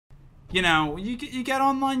you know, you get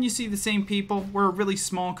online, you see the same people. We're a really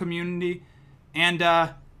small community, and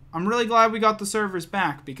I'm really glad we got the servers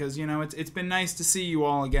back because, you know, it's been nice to see you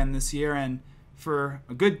all again this year, and for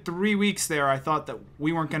a good 3 weeks there, I thought that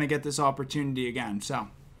we weren't going to get this opportunity again. So,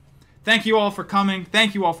 thank you all for coming.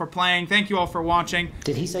 Thank you all for playing. Thank you all for watching.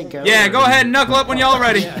 Did he say go? Yeah, go ahead and knuckle up when y'all are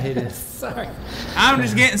ready. Yeah, it is. Sorry. I'm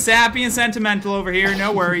just getting sappy and sentimental over here.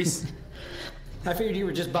 No worries. I figured you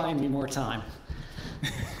were just buying me more time.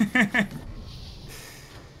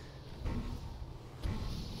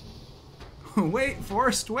 Wait,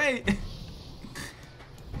 Forrest, wait.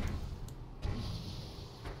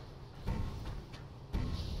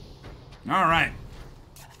 Alright.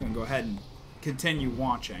 I'm going to go ahead and continue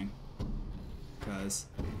watching. Because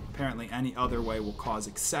apparently any other way will cause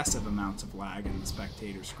excessive amounts of lag in the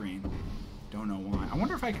spectator screen. Don't know why. I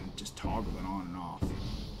wonder if I can just toggle it on and off.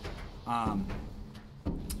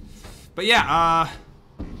 But yeah,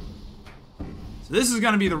 so this is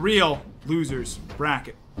going to be the real losers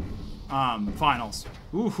bracket finals.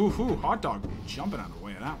 Ooh, hot dog jumping out of the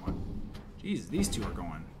way of that one. Jeez, these two are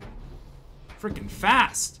going freaking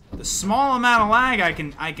fast. The small amount of lag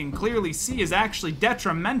I can clearly see is actually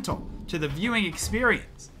detrimental to the viewing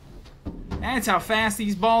experience. That's how fast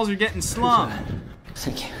these balls are getting slung.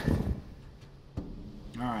 Thank you.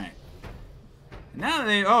 All right.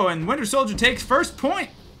 Now and Winter Soldier takes first point.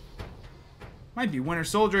 Might be Winter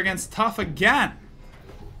Soldier against Tough again.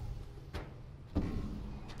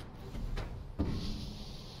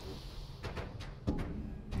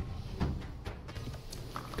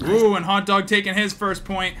 Ooh, and Hot Dog taking his first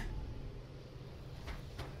point.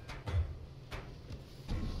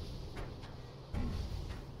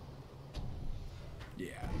 Yeah,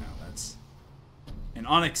 no, that's an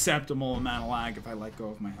unacceptable amount of lag if I let go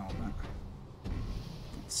of my helmet.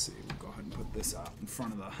 Let's see, we'll go ahead and put this up in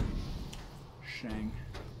front of the Shang.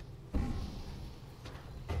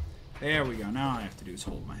 There we go. Now all I have to do is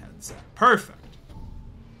hold my headset. Perfect.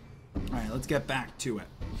 Alright, let's get back to it.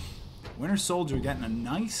 Winter Soldier getting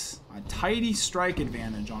a tidy strike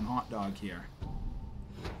advantage on Hot Dog here.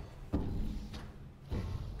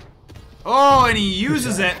 Oh, and he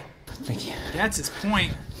uses it. Thank you. That's his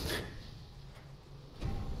point.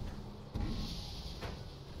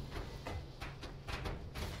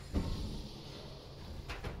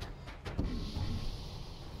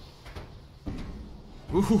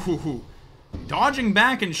 Ooh, dodging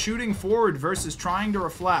back and shooting forward versus trying to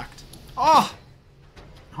reflect. Oh!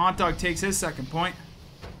 Hot Dog takes his second point.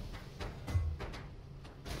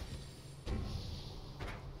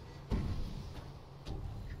 I'm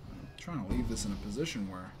trying to leave this in a position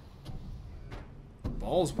where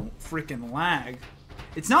balls won't freaking lag.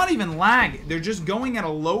 It's not even lag. They're just going at a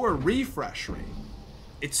lower refresh rate.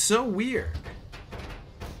 It's so weird.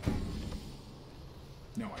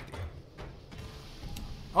 No idea.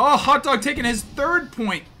 Oh, Hot Dog taking his third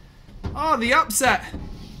point. Oh, the upset.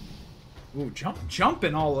 Ooh,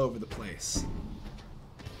 jumping all over the place.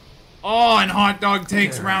 Oh, and Hot Dog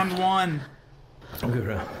takes round one. Good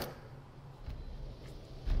round.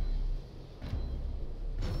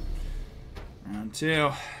 Round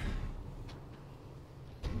two.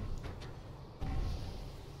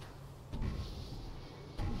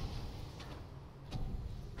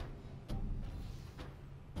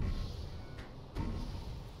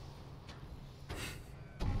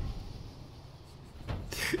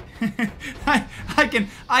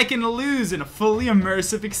 I can lose in a fully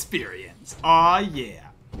immersive experience. Aw, yeah.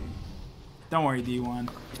 Don't worry, D1.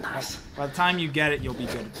 Nice. By the time you get it, you'll be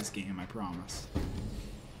good at this game, I promise.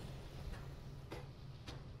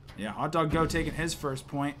 Yeah, HotDogGo taking his first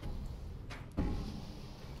point.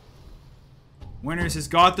 Winners has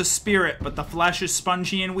got the spirit, but the flesh is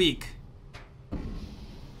spongy and weak.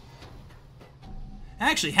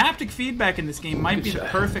 Actually, haptic feedback in this game might be the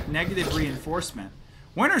perfect negative reinforcement.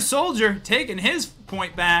 Winter Soldier taking his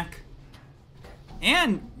point back.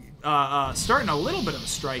 And starting a little bit of a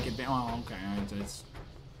strike advantage. Oh, okay. It's...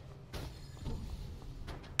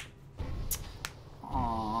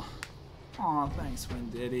 Aw, thanks,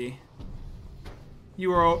 Windiddy. You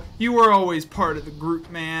were always part of the group,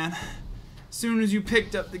 man. As soon as you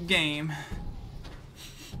picked up the game.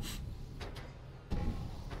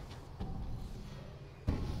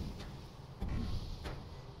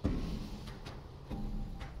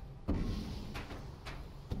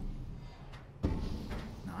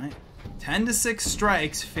 Alright. 10-6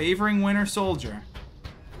 strikes favoring Winter Soldier.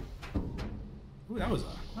 Ooh, that was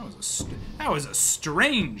a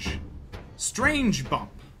strange bump.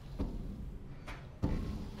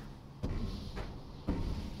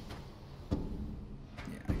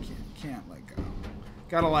 Yeah, I can't let go.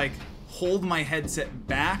 Gotta like hold my headset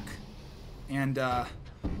back And,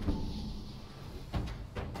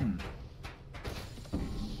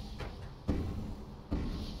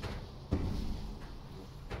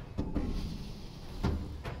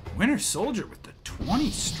 Winter Soldier with the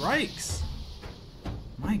 20 strikes.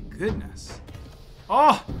 My goodness.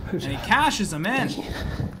 Oh, and he cashes them in.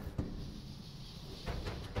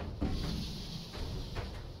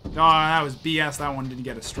 Oh, that was BS. That one didn't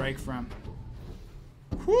get a strike from.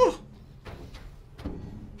 Whew.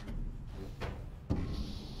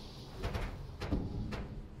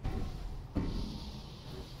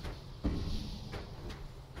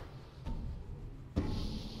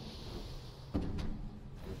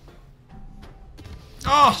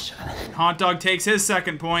 Oh! Hot Dog takes his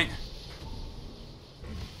second point.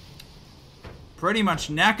 Pretty much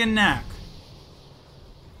neck and neck.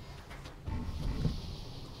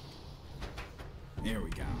 There we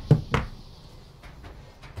go.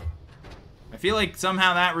 I feel like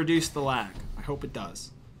somehow that reduced the lag. I hope it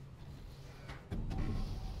does.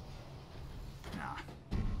 Nah.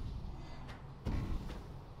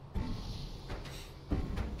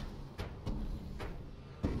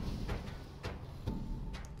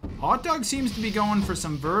 Hot Dog seems to be going for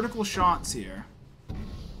some vertical shots here,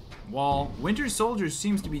 while Winter Soldier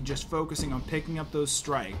seems to be just focusing on picking up those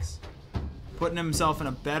strikes, putting himself in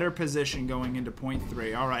a better position going into point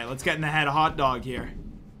 3. All right, let's get in the head of Hot Dog here.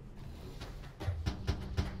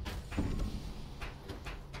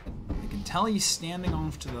 I can tell he's standing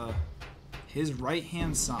off to his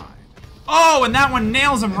right-hand side. Oh, and that one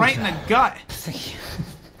nails him right in the gut.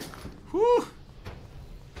 Whew.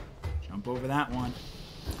 Jump over that one.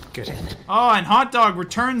 Good. Oh, and Hot Dog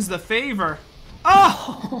returns the favor.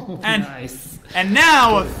 Oh, and nice. And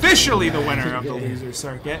now officially the winner of the loser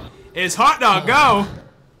circuit is HotDogGo.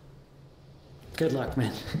 Good luck,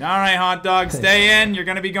 man. All right, Hot Dog, stay in. You're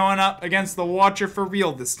gonna be going up against the Watcher for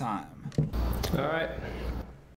real this time. All right.